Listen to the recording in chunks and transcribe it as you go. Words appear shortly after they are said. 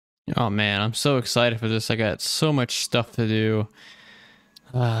Oh man, I'm so excited for this. I got so much stuff to do.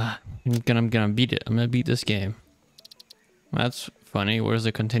 I'm gonna beat it. I'm gonna beat this game. That's funny. Where's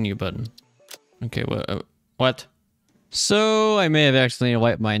the continue button? Okay, what? So I may have accidentally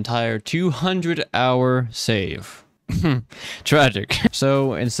wiped my entire 200-hour save. Tragic.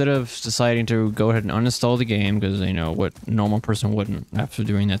 So instead of deciding to go ahead and uninstall the game, because you know what normal person wouldn't after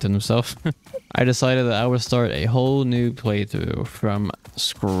doing that to themselves, I decided that I would start a whole new playthrough from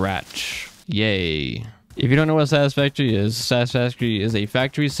scratch. Yay. If you don't know what Satisfactory is a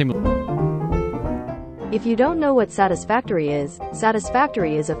factory simulator. If you don't know what Satisfactory is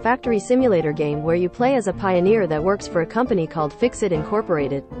a factory simulator game where you play as a pioneer that works for a company called Fixit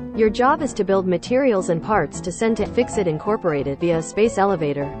Incorporated. Your job is to build materials and parts to send to Fixit Incorporated via a space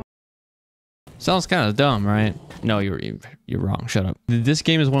elevator. Sounds kind of dumb, right? No, you're wrong. Shut up. This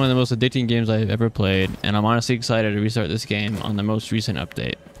game is one of the most addicting games I've ever played, and I'm honestly excited to restart this game on the most recent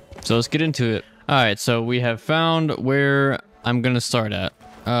update. So let's get into it. Alright, so we have found where I'm gonna start at.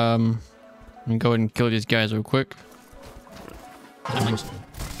 Let me go ahead and kill these guys real quick.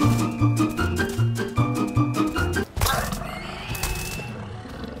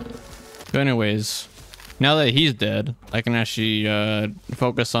 But anyways, now that he's dead, I can actually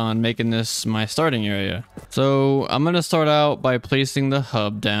focus on making this my starting area. So I'm gonna start out by placing the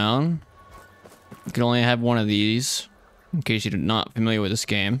hub down. You can only have one of these, in case you're not familiar with this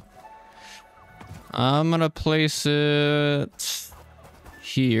game. I'm gonna place it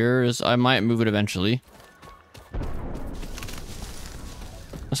here. I might move it eventually.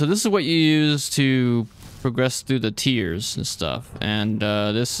 So this is what you use to progress through the tiers and stuff, and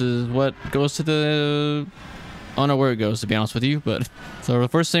this is what goes to the I don't know where it goes, to be honest with you, but so the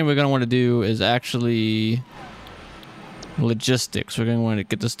first thing we're gonna want to do is actually logistics. We're gonna want to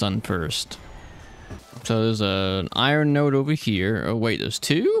get this done first. So there's an iron node over here. Oh wait, there's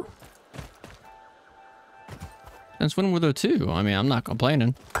two? Since when were there two? I mean, I'm not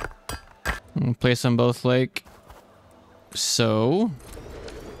complaining. I'm gonna place them both like so.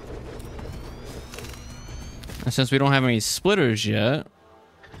 And since we don't have any splitters yet,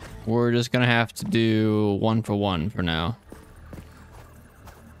 we're just gonna have to do 1 for 1 for now.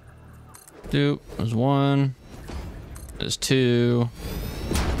 There's 1. There's 2.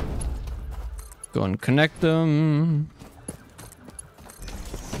 Go and connect them.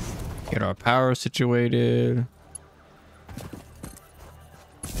 Get our power situated.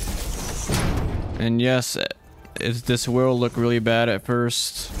 And yes, this will look really bad at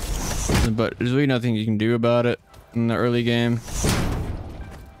first, but there's really nothing you can do about it in the early game.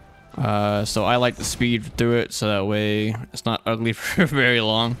 So I like to speed through it so that way it's not ugly for very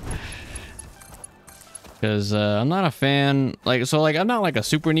long. Because I'm not a fan, I'm not like a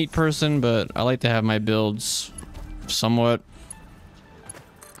super neat person, but I like to have my builds somewhat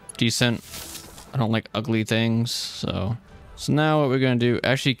decent. I don't like ugly things, so now what we're gonna do,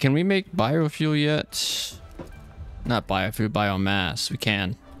 actually, can we make biofuel yet? Not biofuel, biomass. We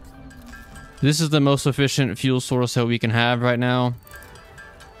can. This is the most efficient fuel source that we can have right now.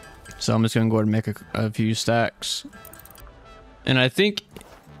 So I'm just gonna go ahead and make a few stacks. And I think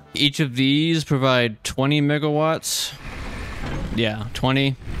each of these provide 20 megawatts. Yeah,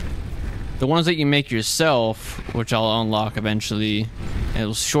 20. The ones that you make yourself, which I'll unlock eventually,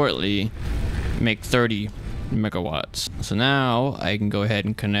 it'll shortly make 30 megawatts. So now I can go ahead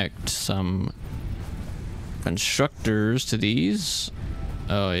and connect some constructors to these.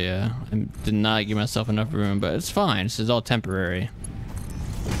 Oh yeah, I did not give myself enough room, but it's fine. This is all temporary.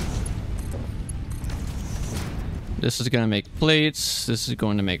 This is gonna make plates. This is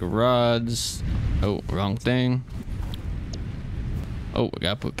going to make rods. Oh, wrong thing. Oh, we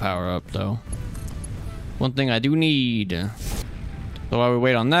gotta put power up though. One thing I do need. So while we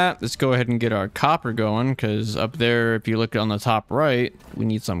wait on that, let's go ahead and get our copper going, because up there, if you look on the top right, we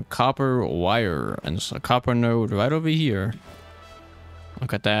need some copper wire, and there's a copper node right over here.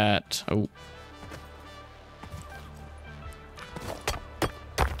 Look at that. Oh.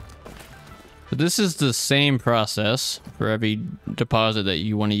 So this is the same process for every deposit that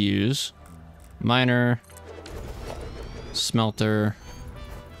you want to use. Miner, smelter,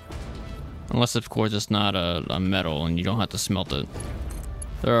 unless of course it's not a metal and you don't have to smelt it.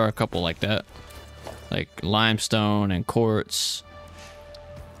 There are a couple like that, like limestone and quartz.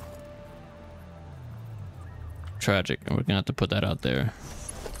 Tragic, and we're gonna have to put that out there.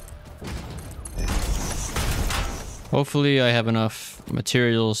 Hopefully I have enough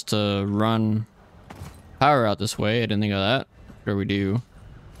materials to run power out this way. I didn't think of that. Sure we do.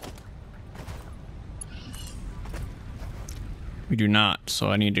 We do not, so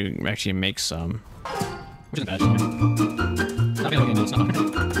I need to actually make some. Which is bad. Not feeling it's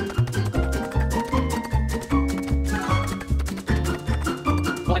not.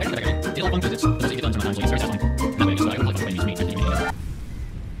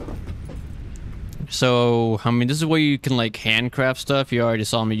 So, I mean, this is where you can like handcraft stuff. You already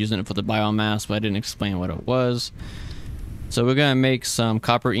saw me using it for the biomass, but I didn't explain what it was. So we're gonna make some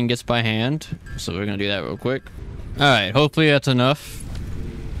copper ingots by hand. So we're gonna do that real quick. Alright, hopefully that's enough.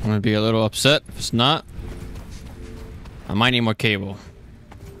 I'm gonna be a little upset if it's not. I might need more cable.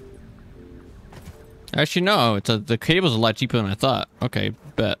 Actually, no, the cable's a lot cheaper than I thought. Okay,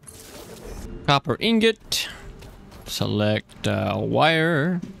 bet. Copper ingot. Select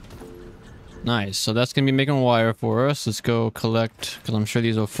wire. Nice, so that's gonna be making wire for us. Let's go collect, because I'm sure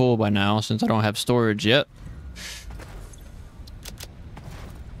these are full by now since I don't have storage yet.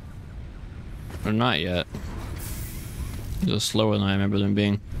 Or not yet. These are slower than I remember them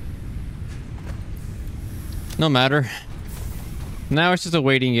being. No matter. Now it's just a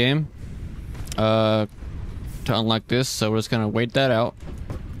waiting game. To unlock this, so we're just gonna wait that out.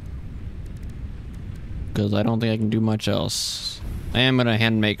 Because I don't think I can do much else. I am gonna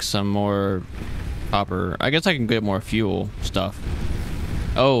hand make some more copper. I guess I can get more fuel stuff.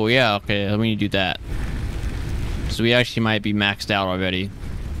 Oh yeah, okay, let me do that. So we actually might be maxed out already.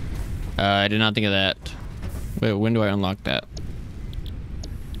 I did not think of that. Wait, when do I unlock that?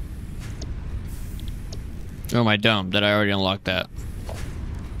 Oh, am I dumb? Did I already unlock that?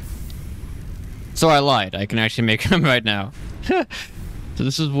 So I lied. I can actually make them right now. So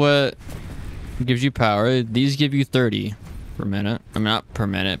this is what gives you power. These give you 30 per minute. I mean, not per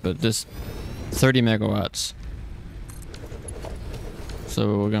minute, but this 30 megawatts.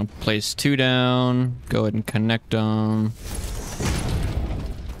 So we're gonna place 2 down. Go ahead and connect them.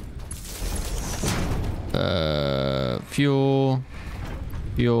 Fuel,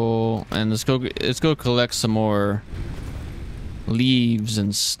 and let's go collect some more leaves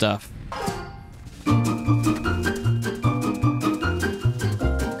and stuff.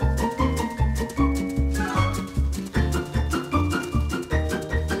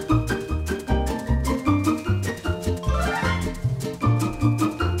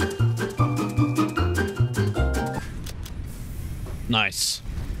 Nice.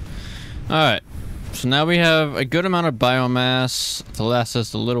 All right. So now we have a good amount of biomass to last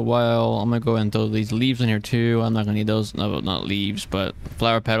us a little while. I'm gonna go ahead and throw these leaves in here too. I'm not gonna need those. No, not leaves, but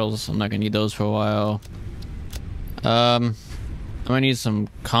flower petals. I'm not gonna need those for a while. I'm gonna need some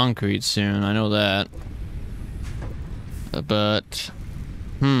concrete soon. I know that. But,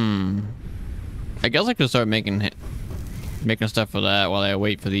 I guess I could start making stuff for that while I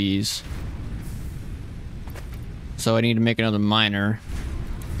wait for these. So I need to make another miner,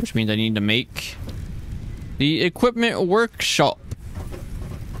 which means I need to make the equipment workshop.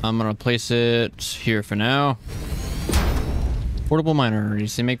 I'm gonna place it here for now. Portable miner, you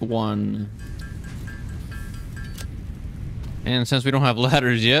say make 1. And since we don't have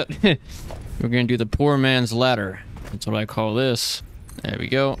ladders yet, we're gonna do the poor man's ladder. That's what I call this. There we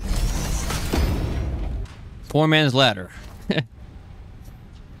go. Poor man's ladder.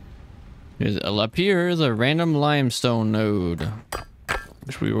 Up here is a random limestone node,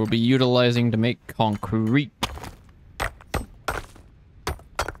 which we will be utilizing to make concrete.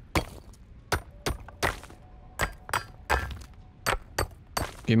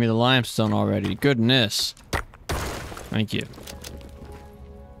 Give me the limestone already. Goodness. Thank you.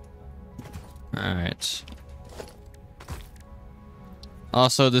 Alright.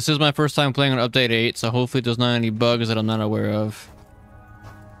 Also, this is my first time playing on Update 8, so hopefully there's not any bugs that I'm not aware of.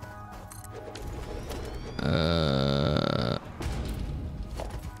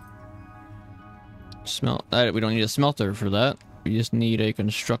 We don't need a smelter for that. We just need a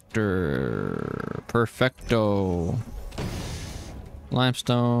constructor. Perfecto.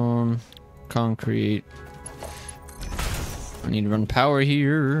 Limestone, concrete. I need to run power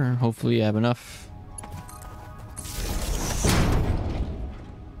here. Hopefully I have enough.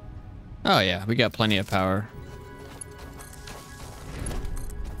 Oh yeah, we got plenty of power.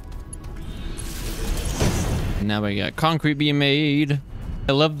 Now we got concrete being made.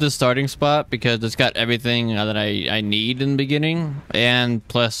 I love the starting spot because it's got everything that I need in the beginning, and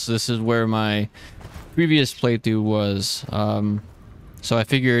plus this is where my previous playthrough was. So I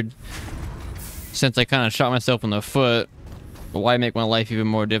figured, since I kind of shot myself in the foot, why make my life even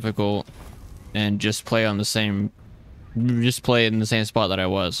more difficult and just play in the same spot that I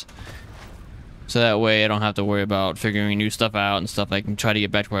was. So that way I don't have to worry about figuring new stuff out and stuff. I can try to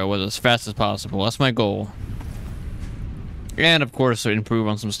get back to where I was as fast as possible. That's my goal. And of course, improve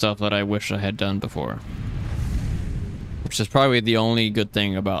on some stuff that I wish I had done before. Which is probably the only good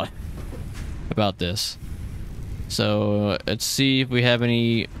thing about this. So let's see if we have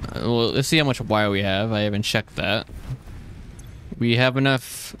any. Well, let's see how much wire we have. I haven't checked that. We have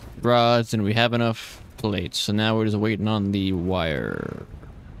enough rods and we have enough plates. So now we're just waiting on the wire.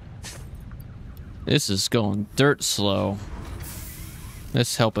 This is going dirt slow.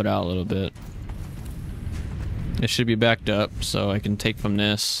 Let's help it out a little bit. It should be backed up, so I can take from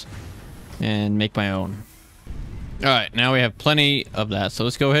this and make my own. Alright, now we have plenty of that, so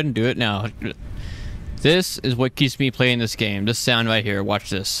let's go ahead and do it now. This is what keeps me playing this game. This sound right here,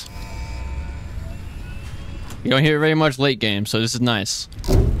 watch this. You don't hear it very much late game, so this is nice.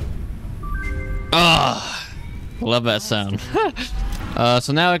 Ah, love that sound.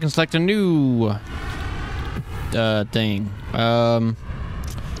 So now I can select a new thing.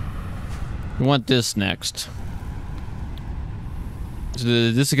 We want this next. So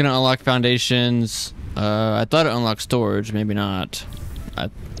this is gonna unlock foundations. I thought it unlocked storage, maybe not.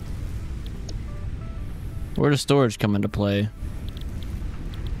 Where does storage come into play?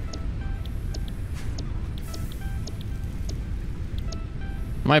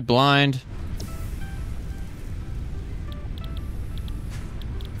 Am I blind?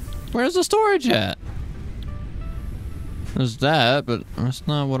 Where's the storage at? There's that, but that's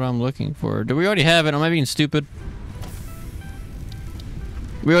not what I'm looking for. Do we already have it? Am I being stupid?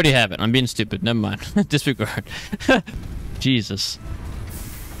 We already have it. I'm being stupid. Never mind. Disregard. Jesus.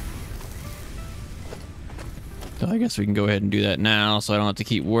 So I guess we can go ahead and do that now, so I don't have to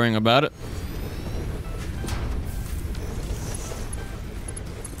keep worrying about it.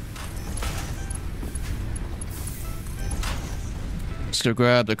 Let's go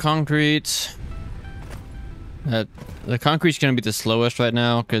grab the concrete. The concrete's gonna be the slowest right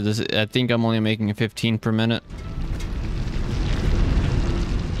now because I think I'm only making a 15 per minute.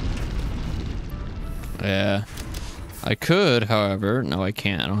 Yeah, I could, however, no, I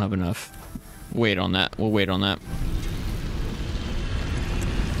can't. I don't have enough. Wait on that. We'll wait on that.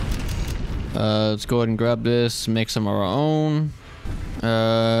 Let's go ahead and grab this, make some of our own.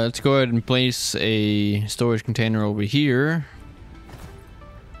 Let's go ahead and place a storage container over here.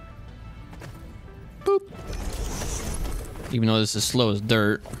 Boop. Even though this is slow as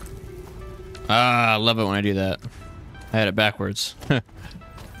dirt. Ah, I love it when I do that. I had it backwards. I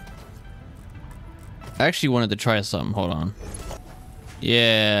actually wanted to try something. Hold on.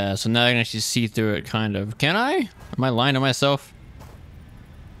 Yeah, so now I can actually see through it, kind of. Can I? Am I lying to myself?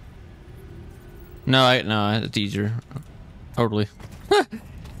 No, it's easier. Totally.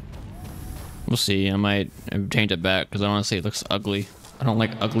 We'll see. I might change it back because I want to say it looks ugly. I don't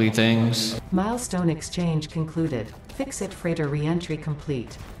like ugly things. Milestone exchange concluded. Fix-it freighter re-entry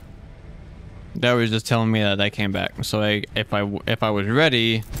complete. That was just telling me that came back. So if I was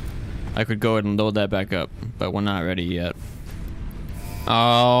ready, I could go ahead and load that back up. But we're not ready yet.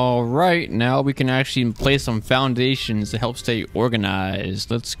 Alright, now we can actually place some foundations to help stay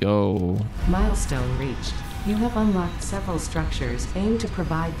organized. Let's go. Milestone reached. You have unlocked several structures aimed to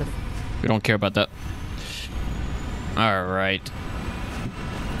provide the... We don't care about that. Alright.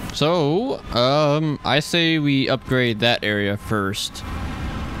 So, I say we upgrade that area first.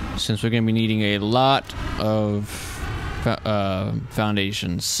 Since we're going to be needing a lot of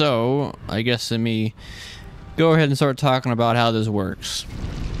foundations. So, I guess let me go ahead and start talking about how this works.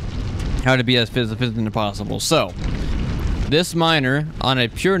 How to be as efficient as possible. So, this miner on a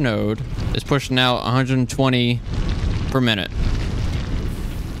pure node is pushing out 120 per minute.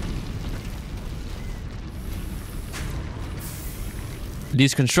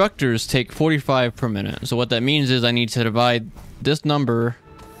 These constructors take 45 per minute. So what that means is I need to divide this number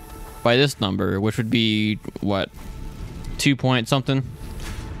by this number, which would be, what, 2 point something?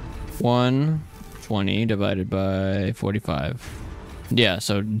 120 divided by 45. Yeah,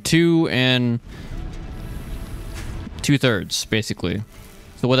 so 2 and 2/3, basically.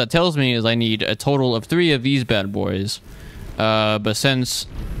 So what that tells me is I need a total of 3 of these bad boys. But since...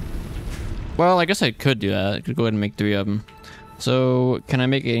 Well, I guess I could do that. I could go ahead and make 3 of them. So, can I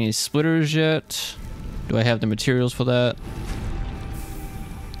make any splitters yet? Do I have the materials for that?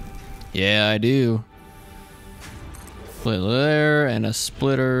 Yeah, I do. Splitter there, and a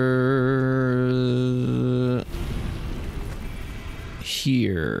splitter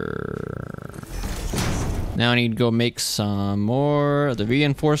here. Now I need to go make some more of the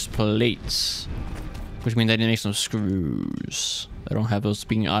reinforced plates, which means I need to make some screws. I don't have those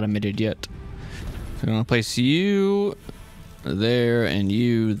being automated yet. So I'm gonna place you there and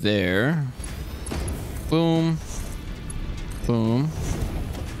you there. Boom. Boom.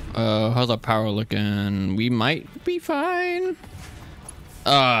 How's our power looking? We might be fine.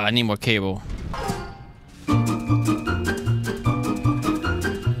 I need more cable.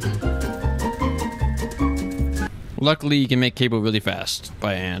 Luckily, you can make cable really fast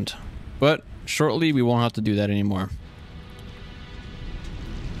by hand. But shortly, we won't have to do that anymore.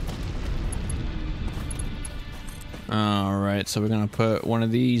 All right, so we're gonna put one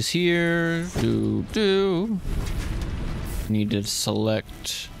of these here. Need to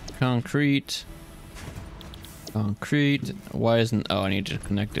select concrete. Why isn't... Oh, I need to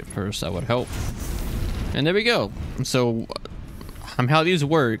connect it first. That would help. And there we go. So how these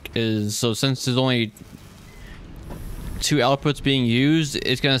work is, so since there's only 2 outputs being used,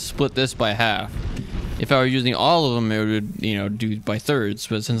 it's gonna split this by half. If I were using all of them, it would, you know, do by thirds.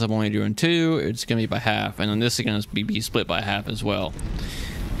 But since I'm only doing 2, it's gonna be by half, and then this is gonna be split by half as well,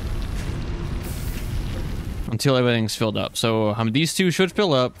 until everything's filled up. So these 2 should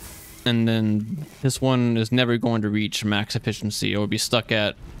fill up, and then this one is never going to reach max efficiency. It will be stuck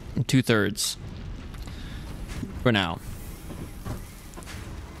at 2/3 for now.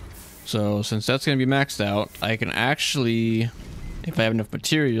 So since that's going to be maxed out, I can actually, if I have enough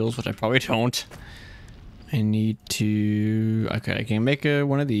materials, which I probably don't, I need to... Okay, I can make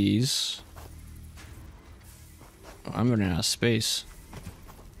one of these. Oh, I'm running out of space.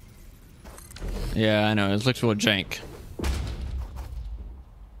 Yeah, I know, it looks real jank.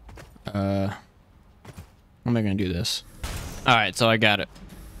 How am I gonna do this? Alright, so I got it.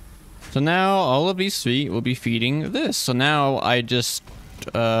 So now all of these 3 will be feeding this. So now I just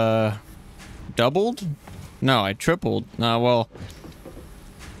doubled? No, I tripled. Well,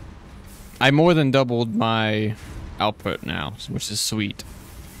 I more than doubled my output now, which is sweet.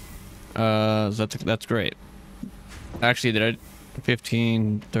 That's great. Actually, did I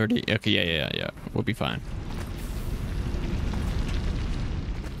 15, 30? Okay, yeah. We'll be fine.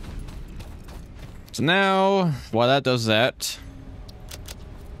 So now, while that does that,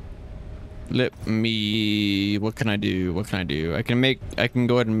 let me... What can I do? I can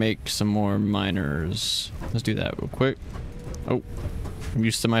go ahead and make some more miners. Let's do that real quick. Oh, I'm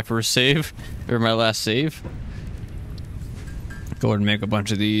used to my first save, or my last save. Go ahead and make a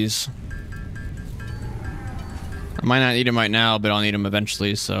bunch of these. I might not need them right now, but I'll need them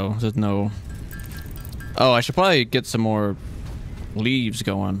eventually, so there's no... Oh, I should probably get some more leaves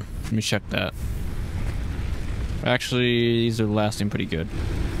going. Let me check that. Actually, these are lasting pretty good.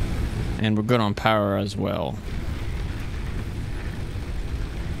 And we're good on power as well.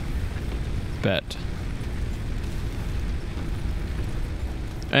 Bet.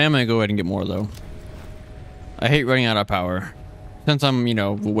 I am gonna go ahead and get more though. I hate running out of power. Since I'm, you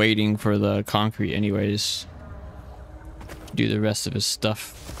know, waiting for the concrete anyways. Do the rest of his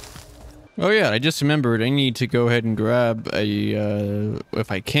stuff. Oh yeah, I just remembered I need to go ahead and grab a,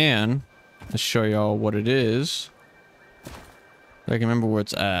 if I can, let's show y'all what it is. I can remember where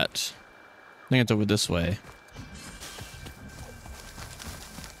it's at. I think it's over this way.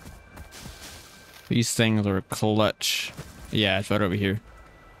 These things are clutch. Yeah, it's right over here.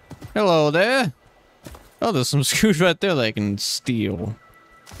 Hello there. Oh, there's some screws right there that I can steal.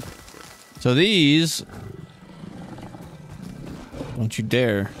 So these... Don't you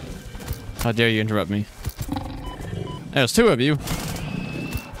dare. How dare you interrupt me. There's 2 of you.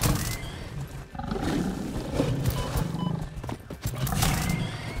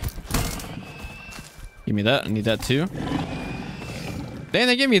 Give me that. I need that too. Dang,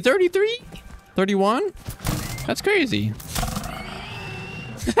 they gave me 33? 31? That's crazy.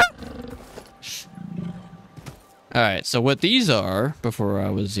 Alright, so what these are, before I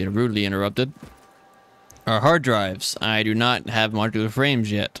was rudely interrupted, are hard drives. I do not have modular frames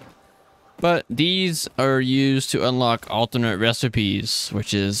yet. But these are used to unlock alternate recipes,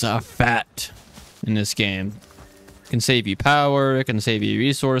 which is fat in this game. It can save you power, it can save you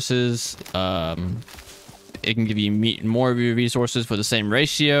resources, it can give you more of your resources for the same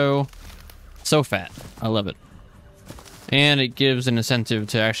ratio. So fat. I love it. And it gives an incentive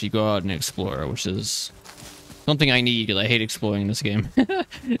to actually go out and explore, which is something I need because I hate exploring in this game.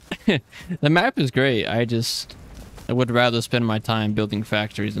 The map is great. I would rather spend my time building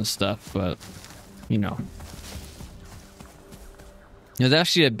factories and stuff, but, you know. There's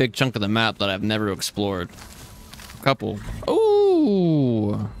actually a big chunk of the map that I've never explored. A couple.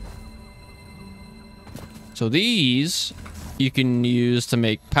 Ooh! So these you can use to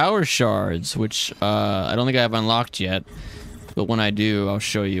make power shards, which I don't think I have unlocked yet. But when I do, I'll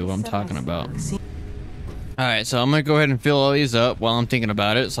show you what I'm talking about. Alright, so I'm gonna go ahead and fill all these up while I'm thinking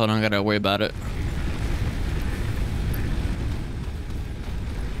about it, so I don't gotta worry about it.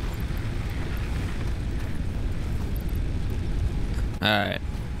 Alright.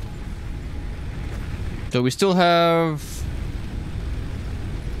 So we still have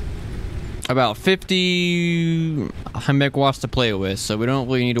about 50 megawatts to play with, so we don't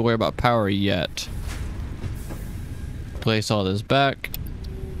really need to worry about power yet. Place all this back.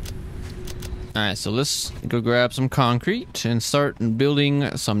 Alright, so let's go grab some concrete and start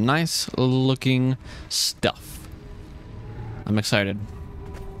building some nice looking stuff. I'm excited.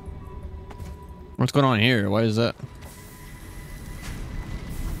 What's going on here? Why is that?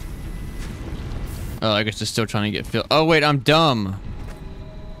 Oh, I guess it's still trying to get filled. Oh, wait, I'm dumb.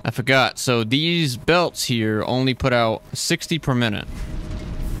 I forgot. So these belts here only put out 60 per minute.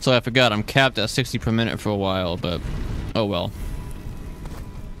 So I forgot I'm capped at 60 per minute for a while, but oh well.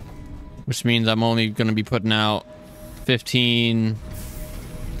 Which means I'm only going to be putting out 15.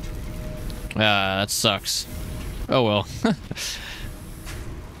 Ah, that sucks. Oh well.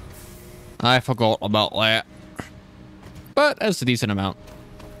 I forgot about that. But that's a decent amount.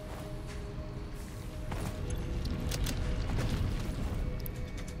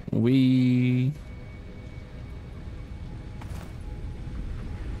 We...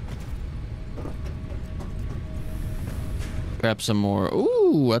 grab some more.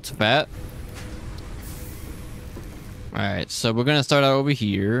 Ooh, that's fat. Alright, so we're gonna start out over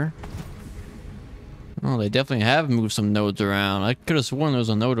here. Oh, they definitely have moved some nodes around. I could have sworn there was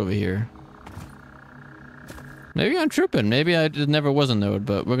a node over here. Maybe I'm tripping. Maybe it never was a node,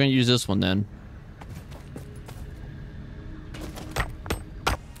 but we're gonna use this one then.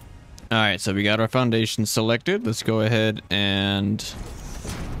 Alright, so we got our foundation selected. Let's go ahead and...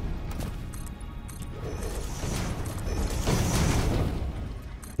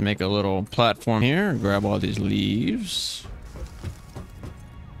 make a little platform here. Grab all these leaves.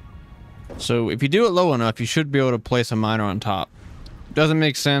 So if you do it low enough, you should be able to place a miner on top. Doesn't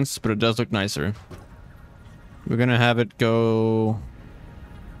make sense, but it does look nicer. We're gonna have it go...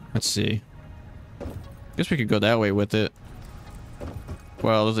 let's see. Guess we could go that way with it.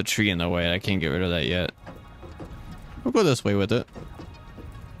 Well, there's a tree in the way. I can't get rid of that yet. We'll go this way with it.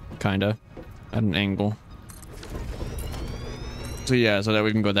 Kinda. At an angle. So yeah, so that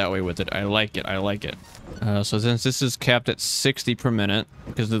we can go that way with it. I like it. I like it. So since this is capped at 60 per minute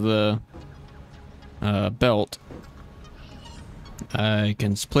because of the belt, I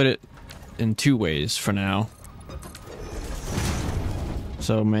can split it in 2 ways for now.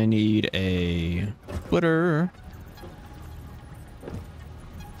 So I may need a splitter.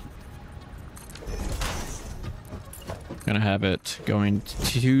 Gonna have it going to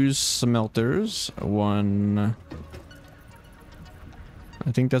 2 smelters. One...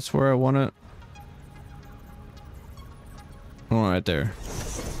 I think that's where I want it. Oh, right there.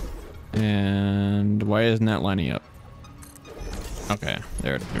 And why isn't that lining up? Okay,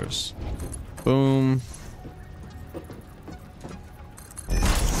 there it goes. Boom.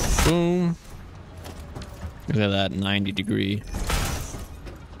 Boom. Look at that 90-degree.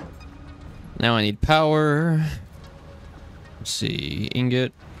 Now I need power. Let's see.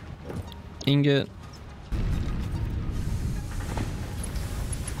 Ingot. Ingot.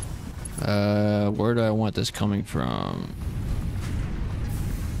 Where do I want this coming from?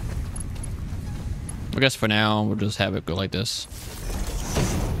 I guess for now, we'll just have it go like this.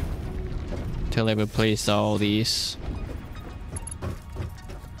 Till I replace all these.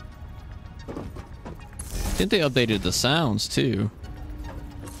 I think they updated the sounds too.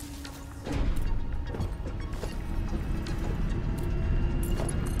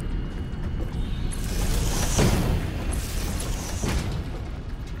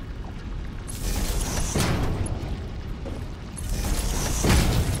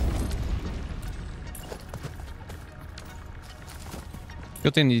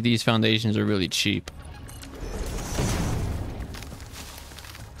 Good thing these foundations are really cheap.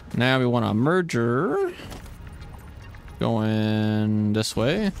 Now we want a merger going this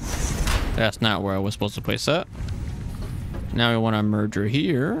way. That's not where I was supposed to place that. Now we want a merger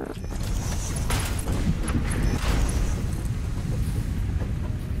here.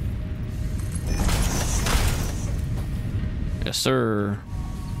 Yes, sir.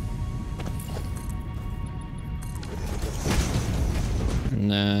 And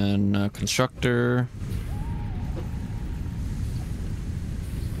then constructor.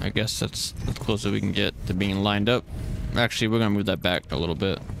 I guess that's as close as we can get to being lined up. Actually, we're gonna move that back a little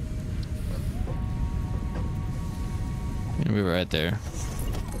bit. And we were right there.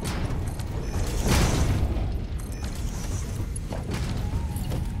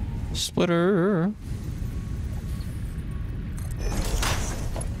 Splitter.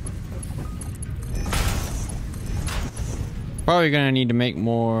 Probably gonna need to make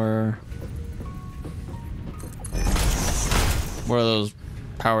more what are those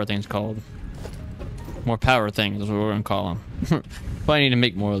power things called? More power things is what we're gonna call them. Probably need to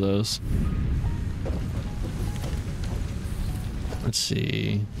make more of those. Let's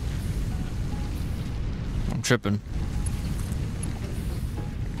see. I'm tripping.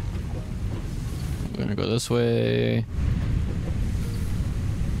 We're gonna go this way.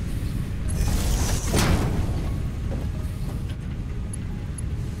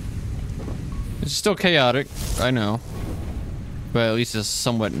 It's still chaotic, I know. But at least it's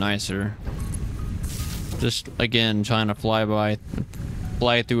somewhat nicer. Just, again, trying to fly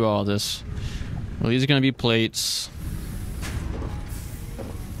through all this. Well, these are gonna be plates.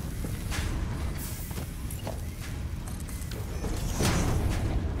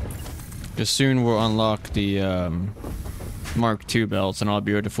 Because soon we'll unlock the Mark II belts and I'll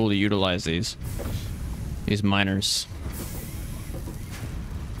be able to fully utilize these miners.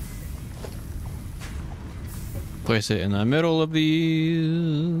 Place it in the middle of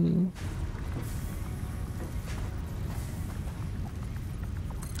these.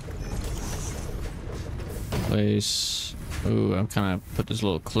 Place. Ooh, I'm kind of put this a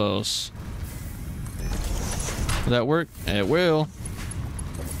little close. Will that work? It will.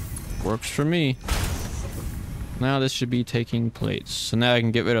 Works for me. Now this should be taking plates. So now I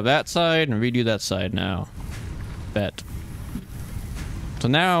can get rid of that side and redo that side now. Bet. So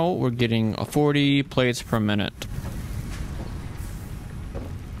now we're getting 40 plates per minute.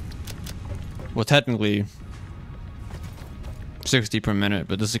 Well, technically 60 per minute,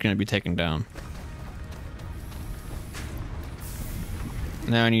 but this is going to be taken down.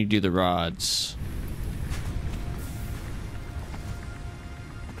 Now I need to do the rods.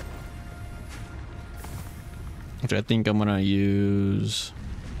 Which I think I'm gonna use.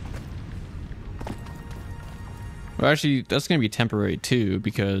 Well, actually, that's gonna be temporary too,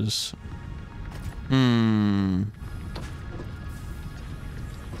 because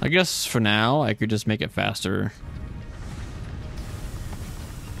I guess for now I could just make it faster.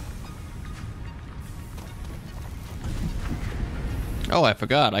 Oh, I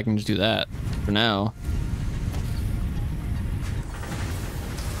forgot. I can just do that for now.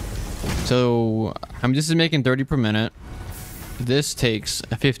 So this is making 30 per minute. This takes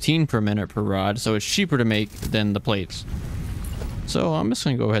 15 per minute per rod, so it's cheaper to make than the plates. So I'm just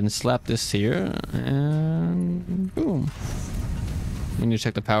gonna go ahead and slap this here, and boom. We need to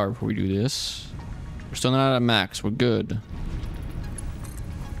check the power before we do this. We're still not at max. We're good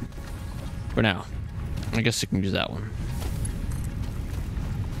for now. I guess I can use that one.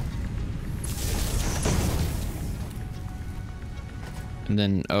 And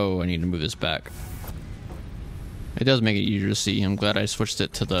then, oh, I need to move this back. It does make it easier to see. I'm glad I switched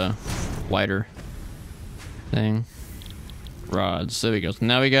it to the wider thing. Rods, there we go. So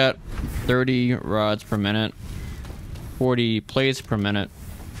now we got 30 rods per minute, 40 plates per minute.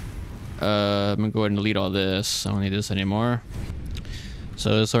 I'm gonna go ahead and delete all this. I don't need this anymore.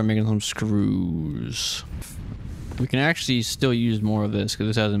 So let's start making some screws. We can actually still use more of this because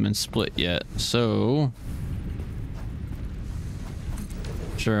this hasn't been split yet. So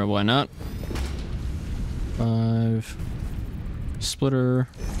sure, why not? 5 splitter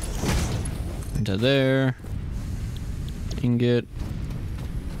into there. Ingot.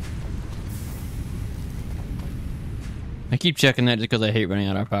 I keep checking that just because I hate running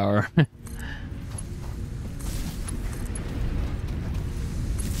out of power.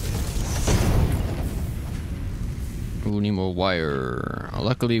 Ooh, need more wire.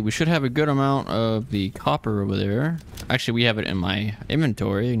 Luckily, we should have a good amount of the copper over there. Actually, we have it in my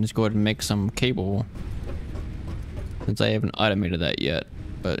inventory. I can just go ahead and make some cable, since I haven't automated that yet.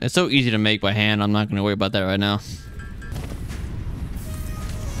 But it's so easy to make by hand, I'm not going to worry about that right now.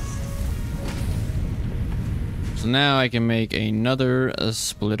 So now I can make another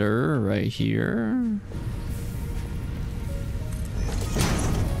splitter right here.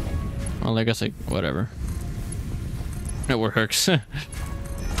 Well, I guess whatever. It works.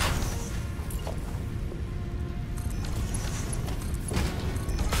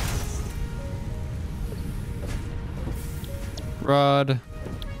 Rod.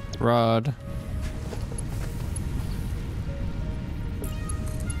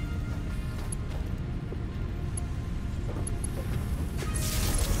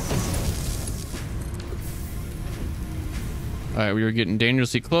 Alright, we were getting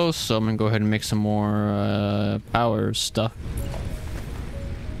dangerously close, so I'm gonna go ahead and make some more power stuff.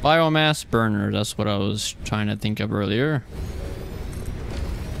 Biomass burner, that's what I was trying to think of earlier.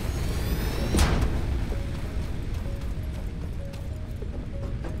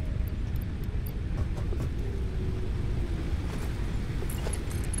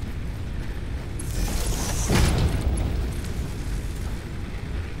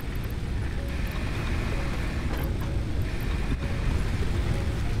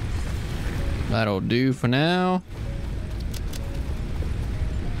 That'll do for now.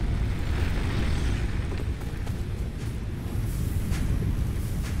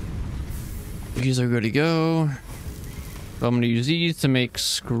 These are good to go. So I'm gonna use these to make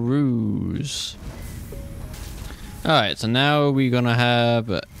screws. Alright, so now we're gonna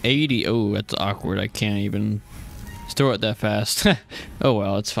have 80. Oh, that's awkward. I can't even store it that fast. Oh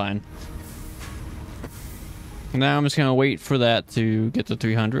well, it's fine. Now I'm just gonna wait for that to get to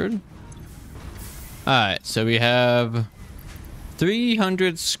 300. Alright, so we have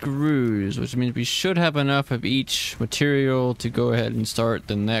 300 screws, which means we should have enough of each material to go ahead and start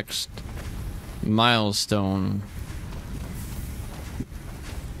the next milestone.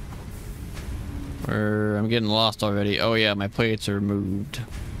 I'm getting lost already. Oh yeah, my plates are moved.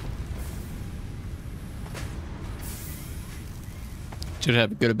 Should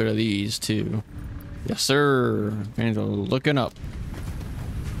have a good bit of these too. Yes sir. Things are looking up.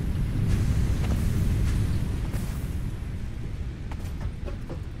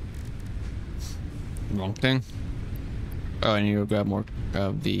 Wrong thing. Oh, I need to go grab more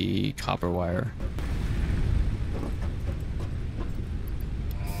of the copper wire.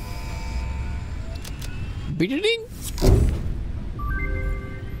 Be-ding!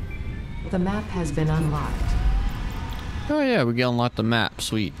 The map has been unlocked. Oh yeah, we can unlock the map.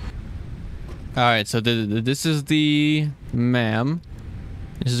 Sweet. Alright, so this is the MAM.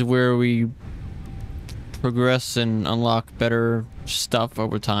 This is where we progress and unlock better stuff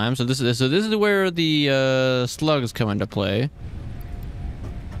over time. So this is where the slugs come into play.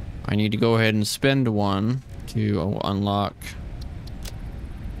 I need to go ahead and spend one to unlock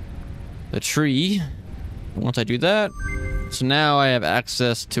the tree. Once I do that, so now I have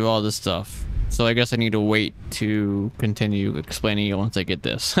access to all this stuff. So I guess I need to wait to continue explaining it once I get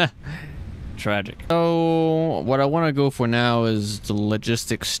this. Tragic. So what I want to go for now is the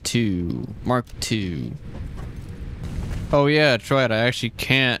Logistics 2, Mark II. Oh yeah, that's right. I actually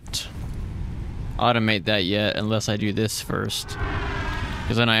can't automate that yet unless I do this first,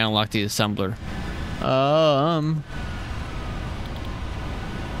 because then I unlock the assembler.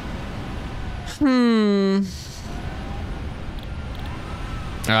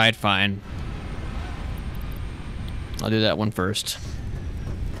 Alright, fine. I'll do that one first.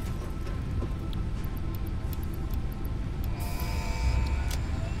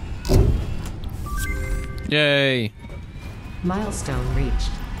 Yay! Milestone reached.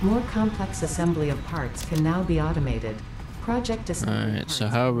 More complex assembly of parts can now be automated. Project assembly. Alright, so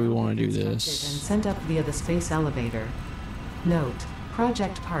how do we want to do And this? sent up via the space elevator. Note: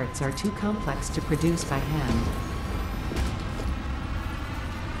 project parts are too complex to produce by hand.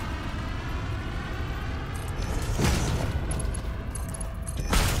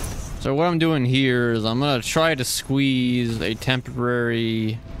 So what I'm doing here is I'm gonna try to squeeze a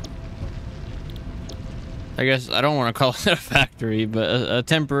temporary, I guess I don't want to call it a factory, but a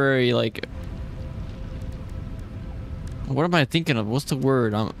temporary, like, what am I thinking of? What's the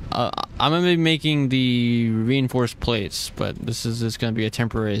word? I'm gonna be making the reinforced plates, but this is just gonna be a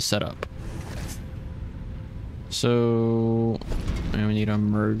temporary setup. So and we need a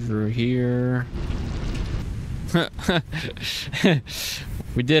merger here.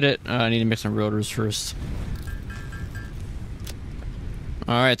 We did it. I need to make some rotors first.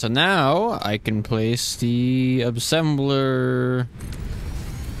 Alright, so now I can place the assembler.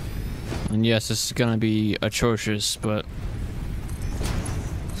 And yes, this is gonna be atrocious, but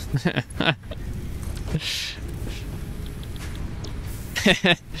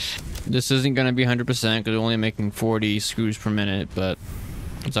this isn't gonna be 100% because we're only making 40 screws per minute, but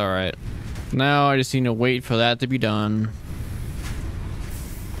it's alright. Now I just need to wait for that to be done.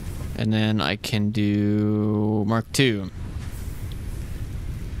 And then I can do Mark II.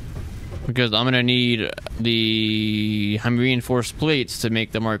 Because I'm gonna need the reinforced plates to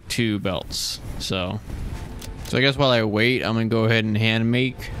make the Mark II belts. So I guess while I wait, I'm gonna go ahead and hand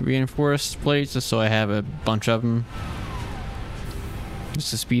make reinforced plates just so I have a bunch of them. Just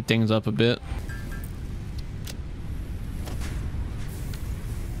to speed things up a bit.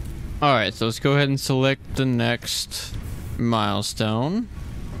 Alright, so let's go ahead and select the next milestone.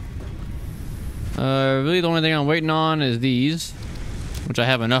 Really the only thing I'm waiting on is these, which I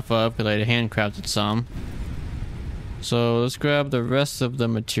have enough of because I handcrafted some. So let's grab the rest of the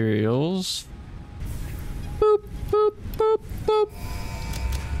materials. Boop, boop, boop, boop.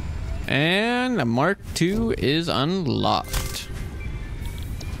 And the Mark II is unlocked.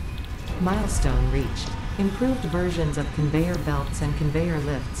 Milestone reached. Improved versions of conveyor belts and conveyor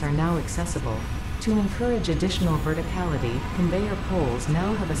lifts are now accessible. To encourage additional verticality, conveyor poles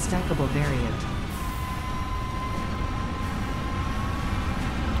now have a stackable variant.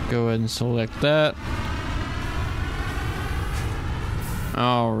 Go ahead and select that.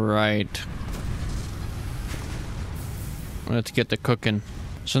 Alright. Let's get to cooking.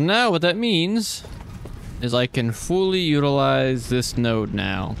 So now what that means is I can fully utilize this node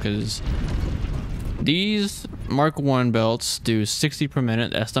now, because these Mark 1 belts do 60 per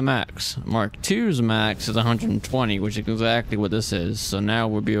minute, that's the max. Mark 2's max is 120, which is exactly what this is. So now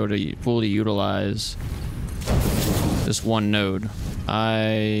we'll be able to fully utilize this one node. I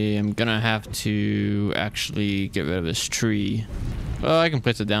am gonna have to actually get rid of this tree. Well, I can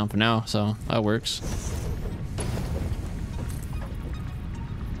place it down for now, so that works.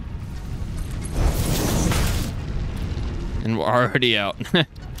 And we're already out. So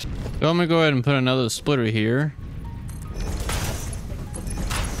I'm gonna go ahead and put another splitter here.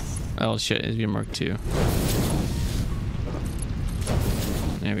 Oh shit, it's gonna mark 2.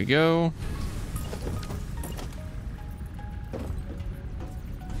 There we go.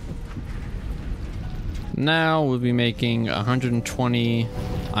 Now we'll be making 120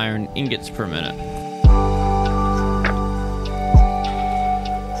 iron ingots per minute.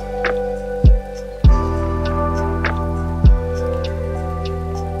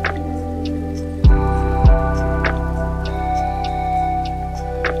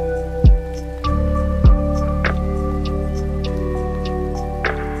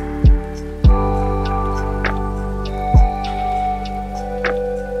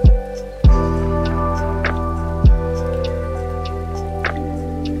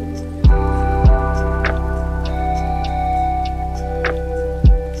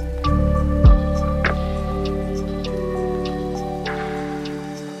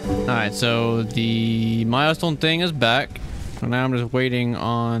 Alright, so the milestone thing is back. So now I'm just waiting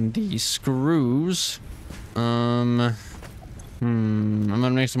on the screws. I'm gonna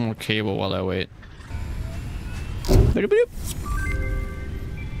make some more cable while I wait.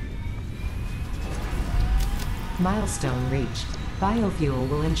 Milestone reached. Biofuel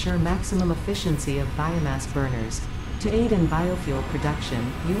will ensure maximum efficiency of biomass burners. To aid in biofuel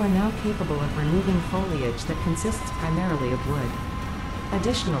production, you are now capable of removing foliage that consists primarily of wood.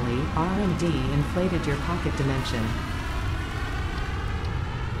 Additionally, R&D inflated your pocket dimension.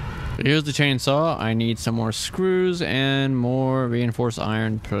 Here's the chainsaw. I need some more screws and more reinforced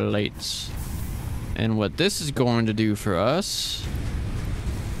iron plates. And what this is going to do for us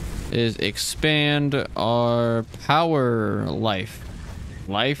is expand our power life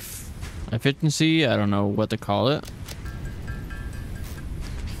efficiency. I don't know what to call it.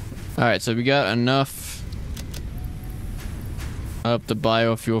 Alright, so we got enough of the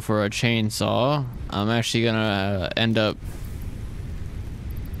biofuel for our chainsaw. I'm actually gonna end up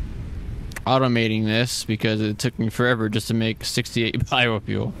automating this because it took me forever just to make 68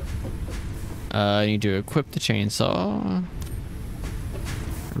 biofuel. I need to equip the chainsaw,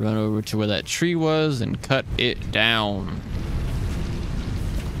 run over to where that tree was and cut it down.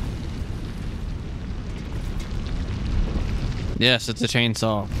 Yes, it's a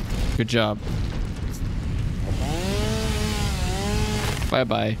chainsaw. Good job.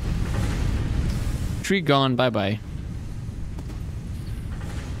 Bye-bye. Tree gone, bye-bye.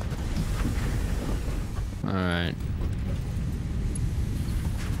 Alright.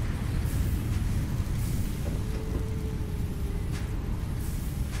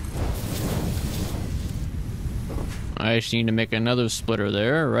 I just need to make another splitter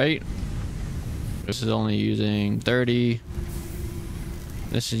there, right? This is only using 30.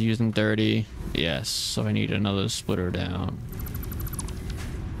 This is using 30. Yes, so I need another splitter down.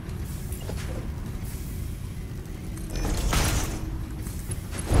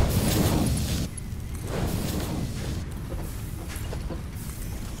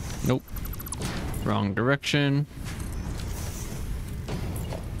 Nope. Wrong direction.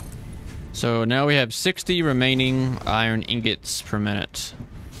 So now we have 60 remaining iron ingots per minute.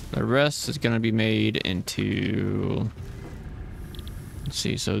 The rest is going to be made into... Let's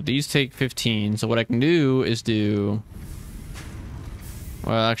see, so these take 15. So what I can do is do...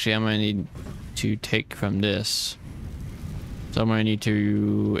 Well, actually, I'm going to need to take from this. So I'm going to need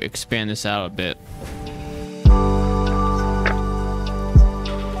to expand this out a bit.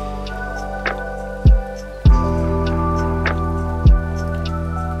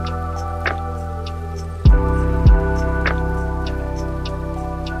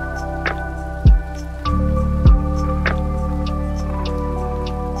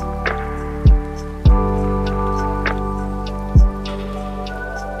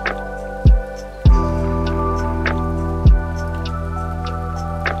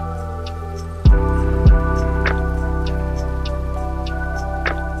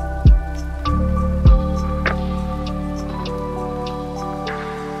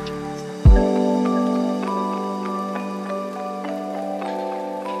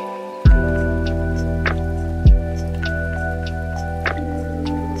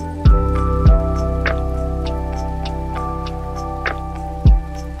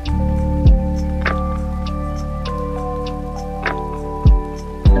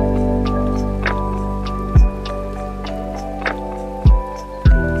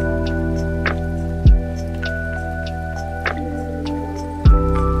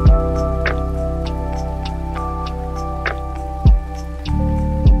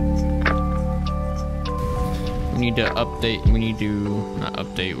 update. We need to, not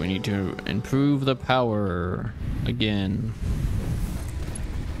update, we need to improve the power again.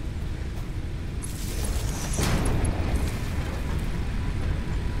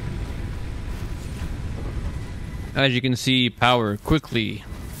 As you can see, power quickly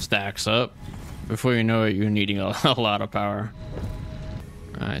stacks up. Before you know it, you're needing a lot of power.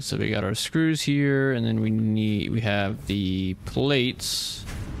 Alright, so we got our screws here, and then we have the plates.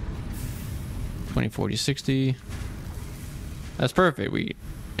 20, 40, 60. That's perfect.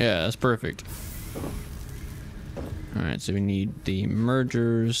 Yeah, that's perfect. Alright, so we need the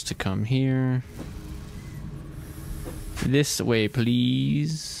mergers to come here. This way,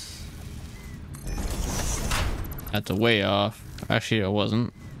 please. That's a way off. Actually, it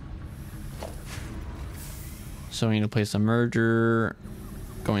wasn't. So we need to place a merger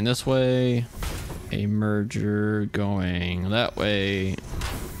going this way, a merger going that way,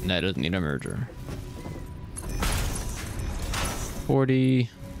 and that doesn't need a merger. 40.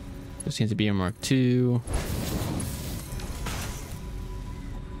 This needs to be a Mark II.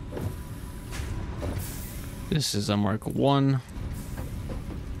 This is a Mark I.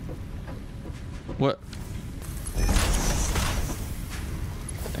 What?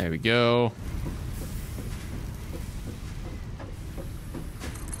 There we go.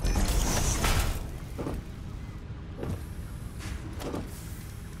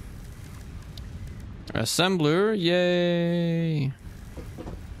 Assembler, yay!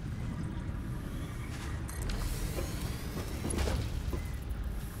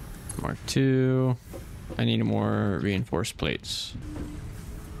 Mark II. I need more reinforced plates.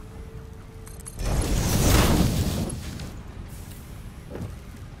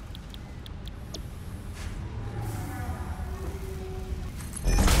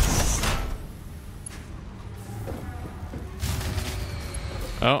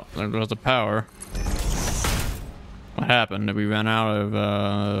 Oh, there goes the power. What happened? Did we run out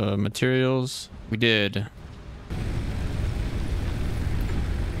of materials? We did.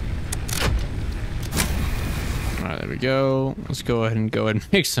 Alright, there we go. Let's go ahead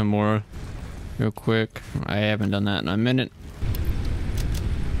and make some more real quick. I haven't done that in a minute.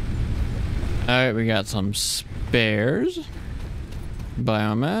 Alright, we got some spares.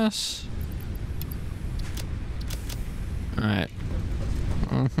 Biomass. Alright.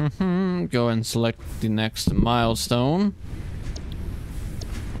 Go and select the next milestone.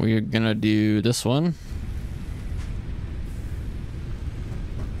 We're gonna do this one.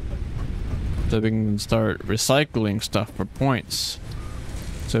 So we can start recycling stuff for points.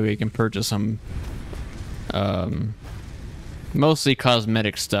 So we can purchase some mostly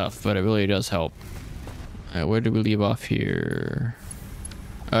cosmetic stuff, but it really does help. Alright, where did we leave off here?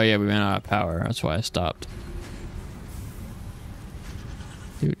 Oh yeah, we ran out of power. That's why I stopped.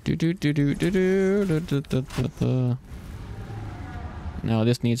 Now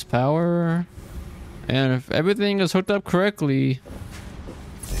this needs power, and if everything is hooked up correctly,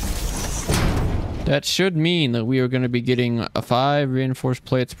 that should mean that we are going to be getting 5 reinforced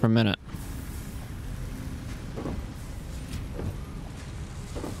plates per minute.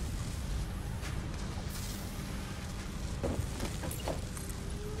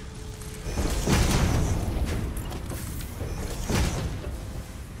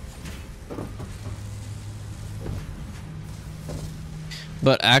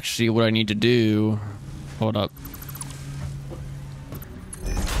 But actually what I need to do, hold up.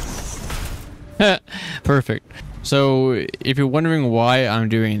 Perfect. So if you're wondering why I'm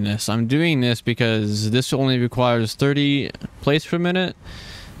doing this because this only requires 30 plates per minute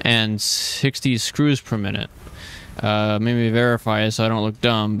and 60 screws per minute. Maybe verify it so I don't look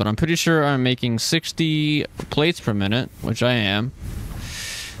dumb, but I'm pretty sure I'm making 60 plates per minute, which I am.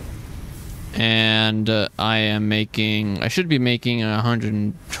 And I should be making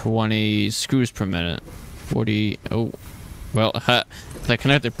 120 screws per minute. 40, oh, well, if I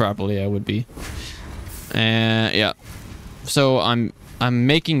connected properly, I would be. And yeah, so I'm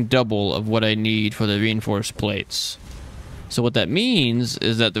making double of what I need for the reinforced plates. So what that means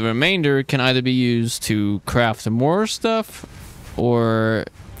is that the remainder can either be used to craft more stuff or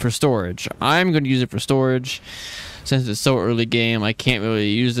for storage. I'm going to use it for storage. Since it's so early game, I can't really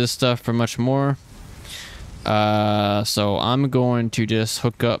use this stuff for much more. So I'm going to just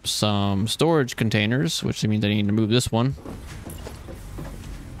hook up some storage containers, which means I need to move this one.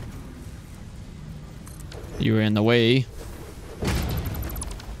 You were in the way.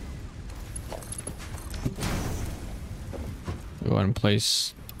 Go ahead and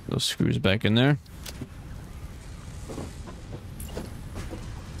place those screws back in there.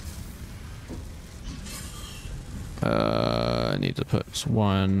 I need to put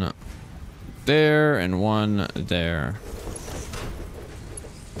one there and one there.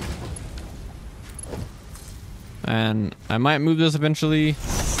 And I might move this eventually.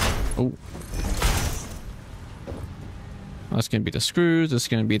 Oh. That's gonna be the screws. This is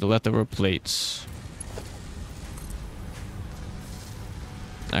gonna be the leftover plates.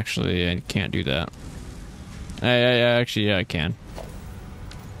 Actually, I can't do that. Actually, yeah, I can.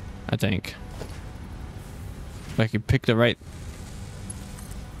 I think. If I could pick the right...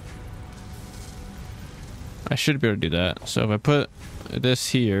 I should be able to do that. So if I put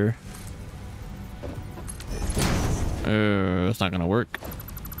this here... it's not gonna work.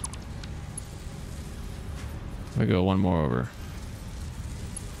 If I go one more over.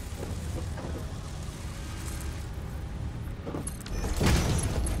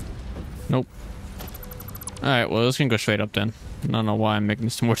 Nope. Alright, well, this can go straight up then. I don't know why I'm making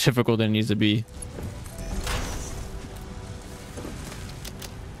this more difficult than it needs to be.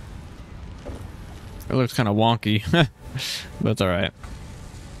 It looks kind of wonky, but it's alright.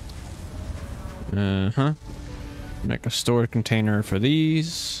 Make a storage container for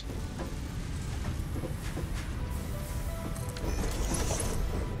these.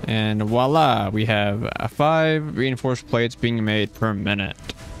 And voila, we have 5 reinforced plates being made per minute.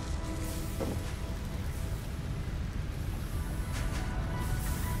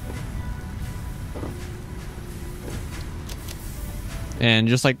 And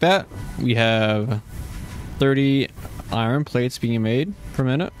just like that, we have 30 iron plates being made per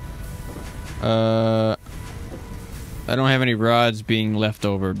minute. I don't have any rods being left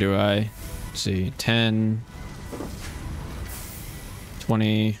over, do I? Let's see, 10,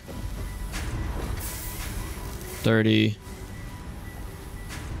 20, 30.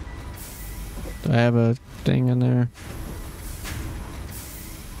 Do I have a thing in there?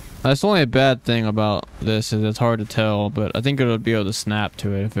 That's only a bad thing about this is it's hard to tell, but I think it would be able to snap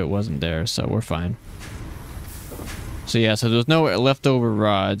to it if it wasn't there, so we're fine. So yeah, so there's no leftover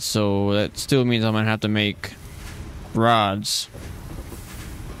rods, so that still means I'm gonna have to make rods,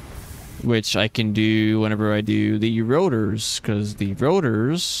 which I can do whenever I do the rotors, because the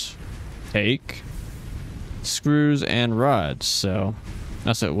rotors take screws and rods, so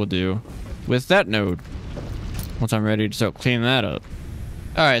that's what we'll do with that node once I'm ready to start cleaning that up.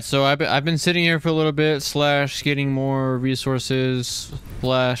 Alright, so I've been sitting here for a little bit, slash getting more resources,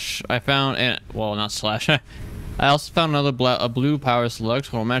 slash I found, and well, not slash, I also found another a blue power slug,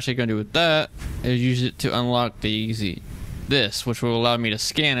 so what I'm actually going to do with that is use it to unlock this, which will allow me to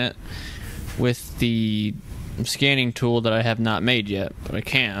scan it with the scanning tool that I have not made yet, but I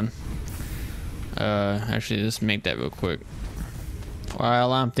can. Actually, let's make that real quick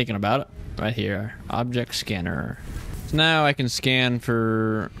while I'm thinking about it. Right here, object scanner. So now I can scan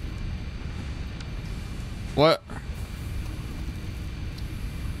for what?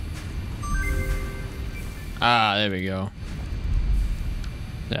 Ah, there we go.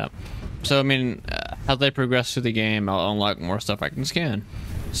 Yeah. So I mean, as they progress through the game, I'll unlock more stuff I can scan.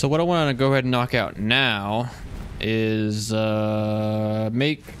 So what I want to go ahead and knock out now is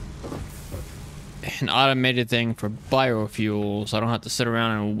make an automated thing for biofuel, so I don't have to sit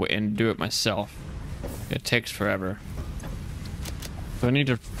around and do it myself. It takes forever. So I need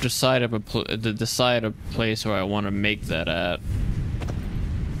to decide a place where I want to make that at.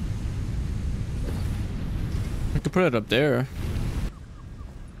 I could put it up there.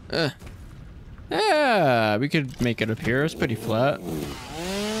 Yeah, we could make it up here. It's pretty flat.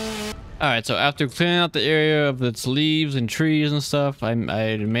 Alright, so after clearing out the area of its leaves and trees and stuff, I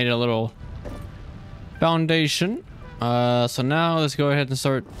made a little foundation. So now let's go ahead and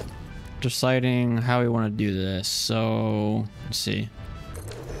start deciding how we want to do this. So let's see.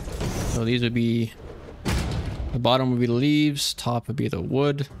 So these would be, the bottom would be the leaves, top would be the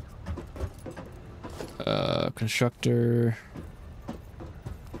wood. Constructor.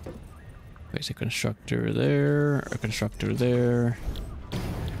 Basic constructor there, a constructor there.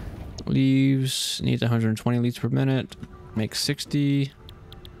 Leaves needs 120 liters per minute. Make 60.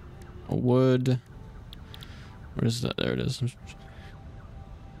 Wood. Where is that? There it is.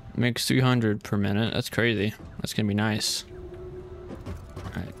 Makes 300 per minute. That's crazy. That's gonna be nice.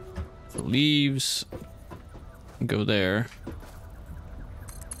 Alright. The leaves go there.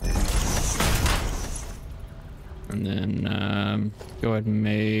 And then go ahead and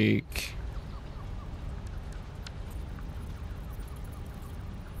make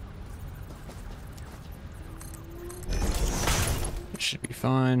it should be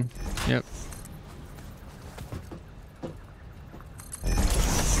fine. Yep.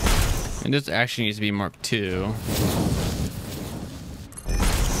 And this actually needs to be marked 2.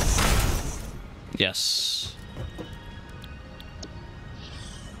 Yes.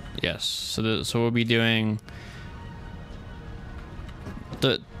 Yes. So we'll be doing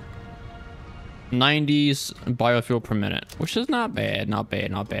 90s biofuel per minute, which is not bad, not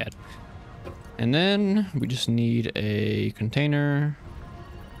bad, not bad. And then we just need a container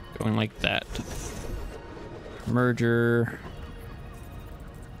going like that. Merger.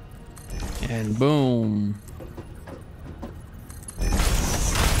 And boom.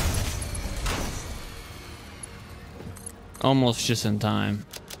 Almost just in time.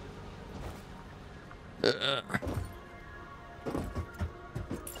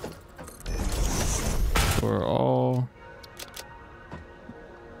 For all.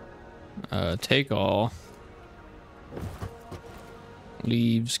 Take all.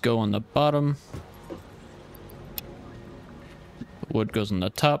 Leaves go on the bottom. Wood goes on the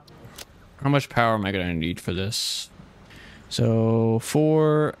top. How much power am I gonna need for this? So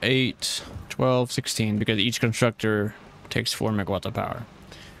 4, 8, 12, 16, because each constructor takes 4 megawatts of power.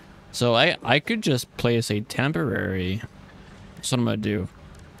 So I could just place a temporary. That's what I'm gonna do.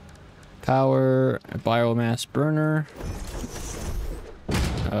 Power a biomass burner.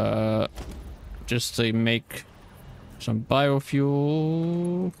 Just to make some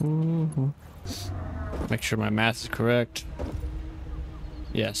biofuel. Make sure my math is correct.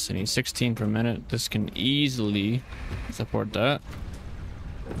 Yes, I need 16 per minute. This can easily support that.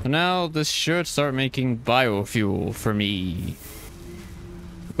 So now this should start making biofuel for me.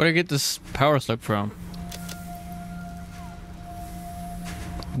 Where'd I get this power slip from?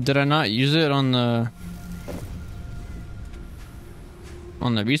 Did I not use it on the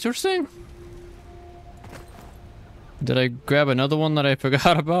resource thing? Did I grab another one that I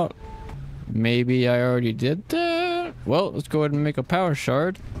forgot about? Maybe I already did that. Well, let's go ahead and make a power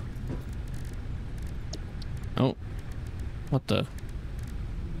shard. Oh, what the?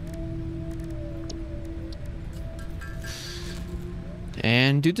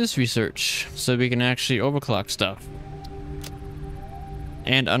 And do this research so we can actually overclock stuff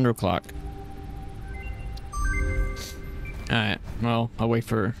and underclock. Alright, well, I'll wait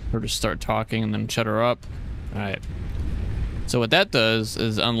for her to start talking and then shut her up. Alright. So what that does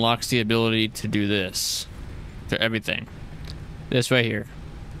is unlocks the ability to do this. For everything. This right here.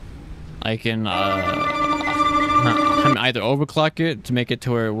 I can either overclock it to make it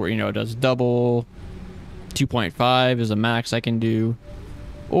to where, you know, it does double. 2.5 is a max I can do.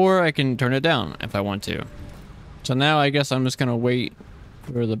 Or I can turn it down if I want to. So now I guess I'm just gonna wait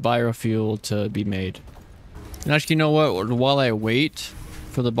for the biofuel to be made. And actually, you know what? While I wait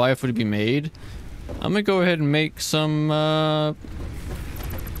for the biofuel to be made, I'm gonna go ahead and make some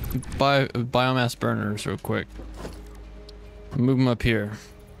biomass burners real quick. Move them up here.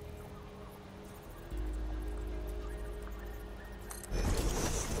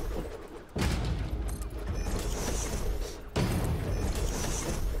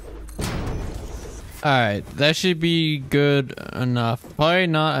 Alright, that should be good enough. Probably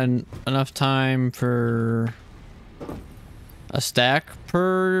not enough time for a stack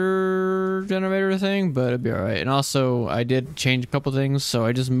per generator thing, but it'd be alright. And also, I did change a couple things, so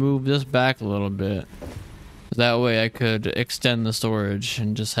I just moved this back a little bit. That way I could extend the storage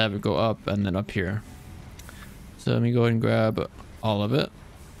and just have it go up and then up here. So let me go ahead and grab all of it.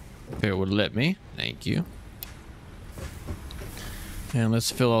 If it would let me. Thank you. And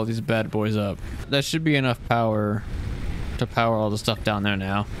let's fill all these bad boys up. That should be enough power to power all the stuff down there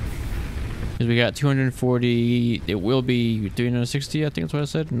now. Because we got 240, it will be 360, I think that's what I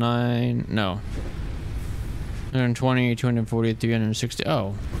said. 220, 240, 360.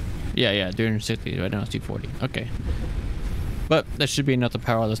 Oh, yeah, 360. Right now it's 240. Okay. But that should be enough to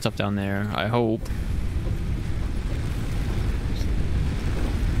power all the stuff down there, I hope.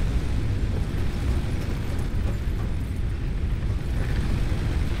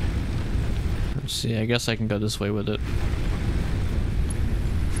 See, I guess I can go this way with it.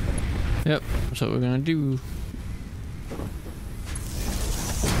 Yep, that's what we're gonna do.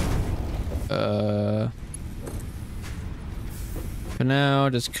 For now,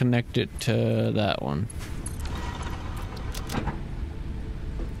 just connect it to that one.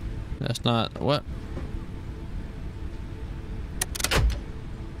 That's not what?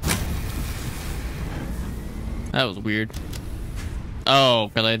 That was weird. Oh,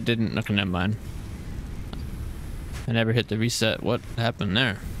 because I didn't. Okay, never mind. I never hit the reset. What happened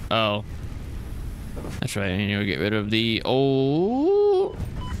there? Oh. That's right. I need to get rid of the old...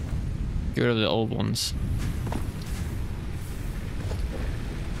 Get rid of the old ones.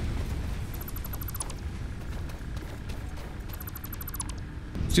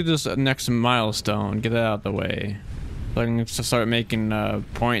 Let's do this next milestone. Get that out of the way. So I can start making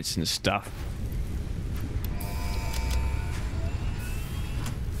points and stuff.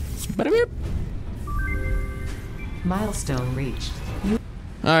 Milestone reached.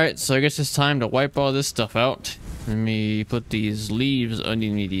 Alright, so I guess it's time to wipe all this stuff out. Let me put these leaves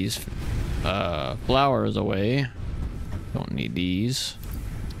underneath these flowers away. Don't need these.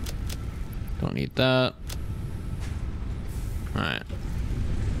 Don't need that. Alright.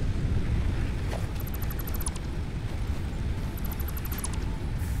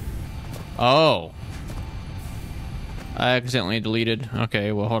 Oh. I accidentally deleted.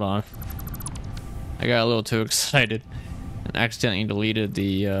 Okay, well, hold on. I got a little too excited and accidentally deleted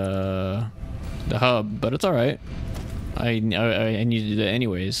the hub, but it's all right. I needed it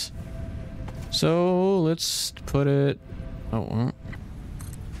anyways. So let's put it. Oh, well.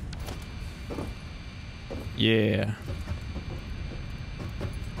 Yeah.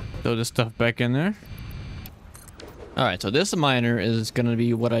 Throw this stuff back in there. All right, so this miner is gonna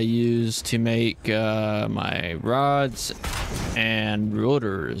be what I use to make my rods and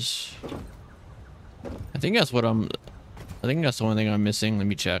rotors. I think that's the only thing I'm missing. Let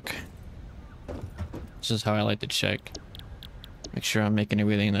me check. This is how I like to check. Make sure I'm making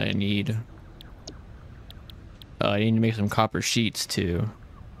everything that I need. I need to make some copper sheets too.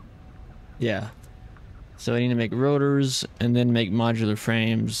 Yeah. So I need to make rotors and then make modular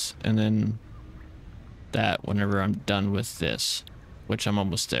frames and then that whenever I'm done with this, which I'm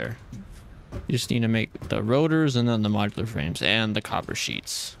almost there. You just need to make the rotors and then the modular frames and the copper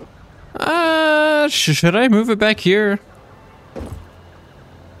sheets. Should I move it back here?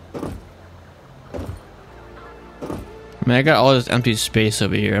 I mean, I got all this empty space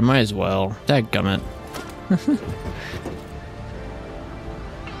over here. I might as well. Dadgummit.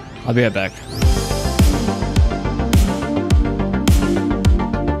 I'll be right back.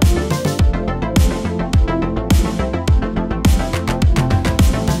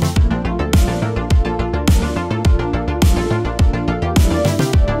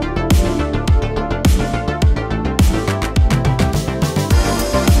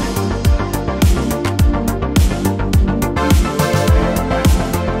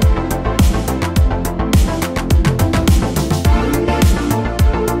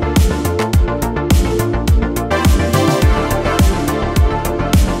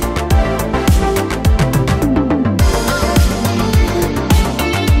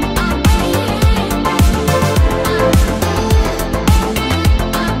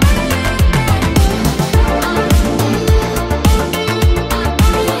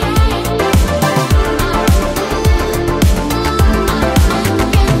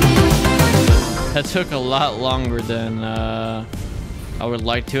 That took a lot longer than I would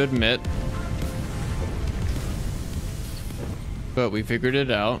like to admit, but we figured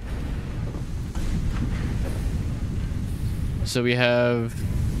it out. So we have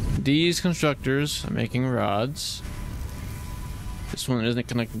these constructors making rods. This one isn't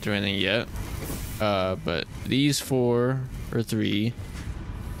connected to anything yet, but these four or three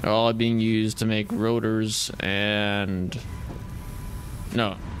are all being used to make rotors and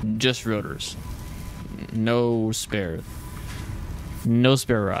no, just rotors. No spare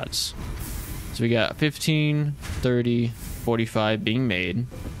rods. So we got 15, 30, 45 being made.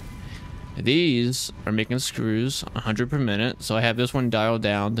 These are making screws 100 per minute, so I have this one dialed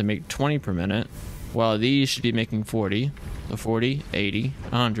down to make 20 per minute, while these should be making 40. So 40, 80,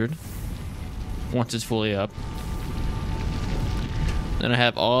 100 once it's fully up. Then I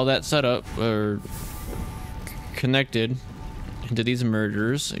have all that set up or connected into these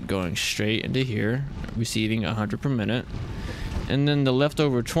mergers, going straight into here, receiving 100 per minute. And then the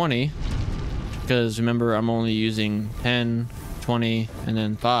leftover 20, because remember I'm only using 10, 20, and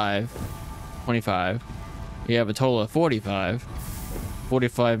then 25. We have a total of 45.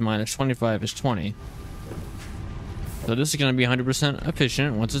 45 minus 25 is 20. So this is going to be 100%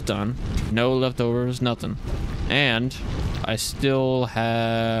 efficient once it's done. No leftovers, nothing. And I still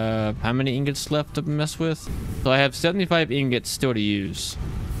have how many ingots left to mess with? So I have 75 ingots still to use.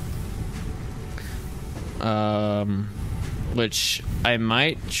 Which I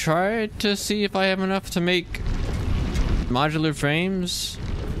might try to see if I have enough to make modular frames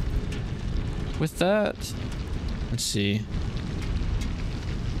with that. Let's see.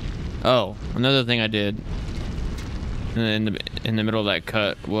 Oh, another thing I did in the middle of that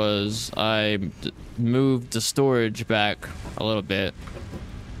cut was I moved the storage back a little bit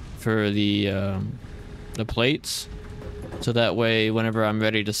for the plates, so that way whenever I'm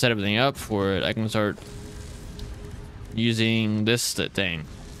ready to set everything up for it, I can start using this thing.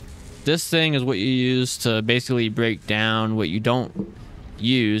 This thing is what you use to basically break down what you don't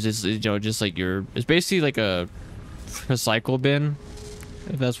use. It's, you know, just like it's basically like a recycle bin,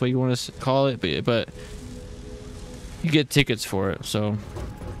 if that's what you want to call it, but you get tickets for it, so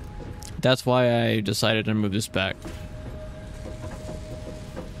that's why I decided to move this back.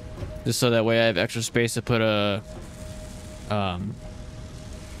 just so that way I have extra space to put a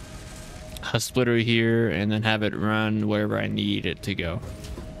splitter here and then have it run wherever I need it to go.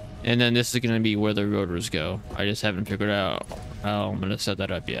 And then this is going to be where the rotors go. I just haven't figured out how I'm going to set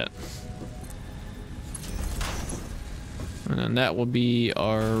that up yet. And then that will be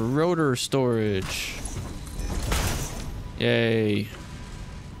our rotor storage. Yay.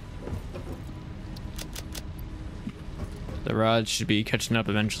 The rods should be catching up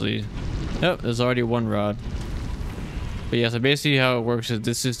eventually. Oh, there's already one rod. But yeah, so basically how it works is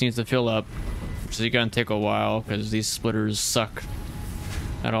this just needs to fill up. So you're gonna take a while because these splitters suck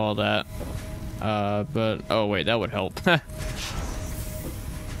at all that. But oh wait, that would help.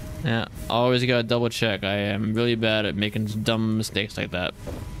 Yeah, always gotta double check. I am really bad at making dumb mistakes like that.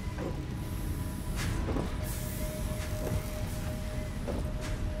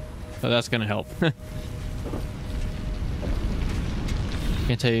 So that's gonna help.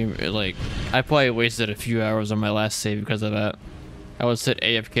 Can't tell you, like, I probably wasted a few hours on my last save because of that. I would sit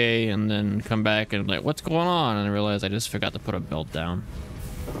AFK and then come back and like, what's going on? And I realized I just forgot to put a belt down.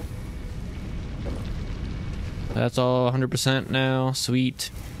 That's all 100% now.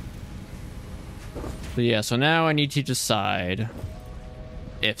 Sweet. But yeah, so now I need to decide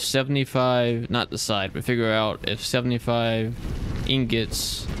if 75, not decide, but figure out if 75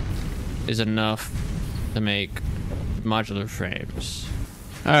 ingots is enough to make modular frames.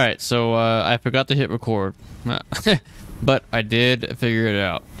 Alright, so I forgot to hit record, but I did figure it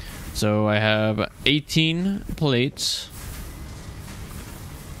out. So I have 18 plates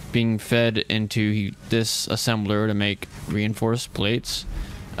being fed into this assembler to make reinforced plates.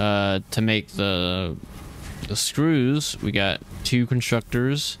 To make the screws, we got 2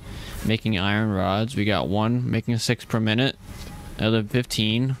 constructors making iron rods. We got 1 making 6 per minute, another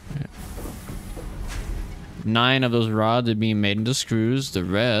 15. 9 of those rods are being made into screws. The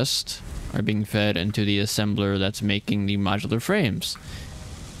rest are being fed into the assembler that's making the modular frames.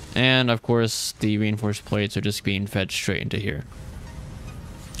 And of course, the reinforced plates are just being fed straight into here.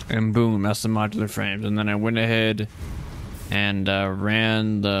 And boom, that's the modular frames. And then I went ahead and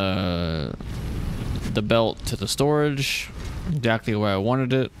ran the belt to the storage exactly where I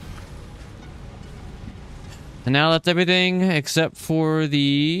wanted it. And now that's everything except for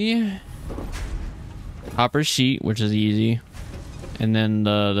the copper sheet, which is easy, and then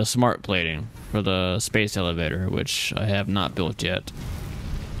the smart plating for the space elevator, which I have not built yet.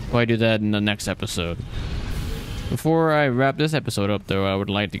 I'll do that in the next episode. Before I wrap this episode up, though, I would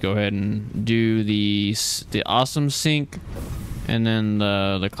like to go ahead and do the awesome sink and then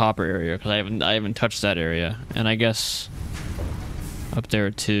the copper area, because I haven't touched that area, and I guess up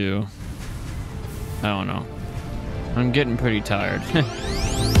there too. I don't know. I'm getting pretty tired.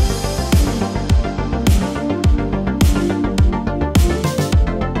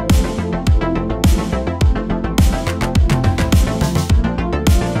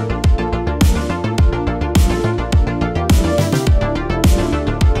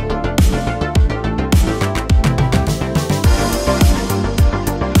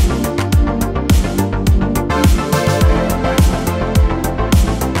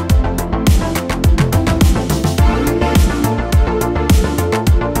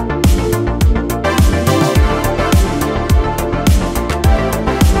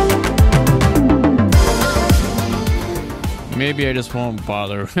 Maybe I just won't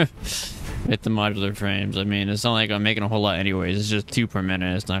bother with the modular frames. I mean, it's not like I'm making a whole lot anyways. It's just 2 per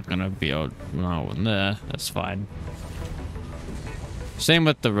minute. It's not gonna be out. No, nah, that's fine. Same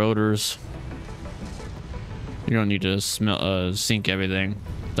with the rotors. You don't need to sink everything.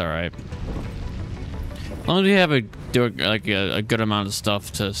 It's all right. As long as we have a good amount of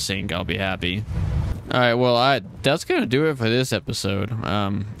stuff to sink, I'll be happy. All right. Well, that's gonna do it for this episode.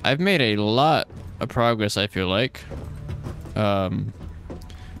 I've made a lot of progress, I feel like.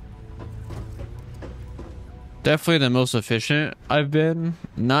 Definitely the most efficient I've been.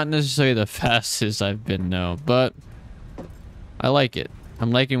 Not necessarily the fastest I've been, no, but I like it.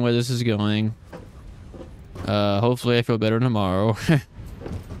 I'm liking where this is going. Hopefully I feel better tomorrow.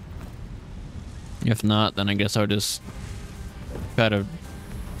 If not, then I guess I'll just try to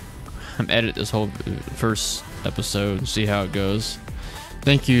edit this whole first episode and see how it goes.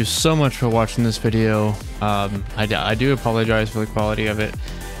 Thank you so much for watching this video. I do apologize for the quality of it.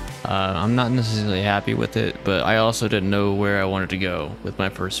 I'm not necessarily happy with it, but I also didn't know where I wanted to go with my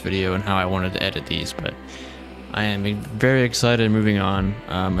first video and how I wanted to edit these, but I am very excited moving on.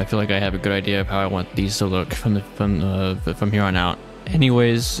 I feel like I have a good idea of how I want these to look from here on out.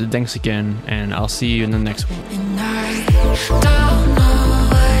 Anyways, thanks again, and I'll see you in the next one.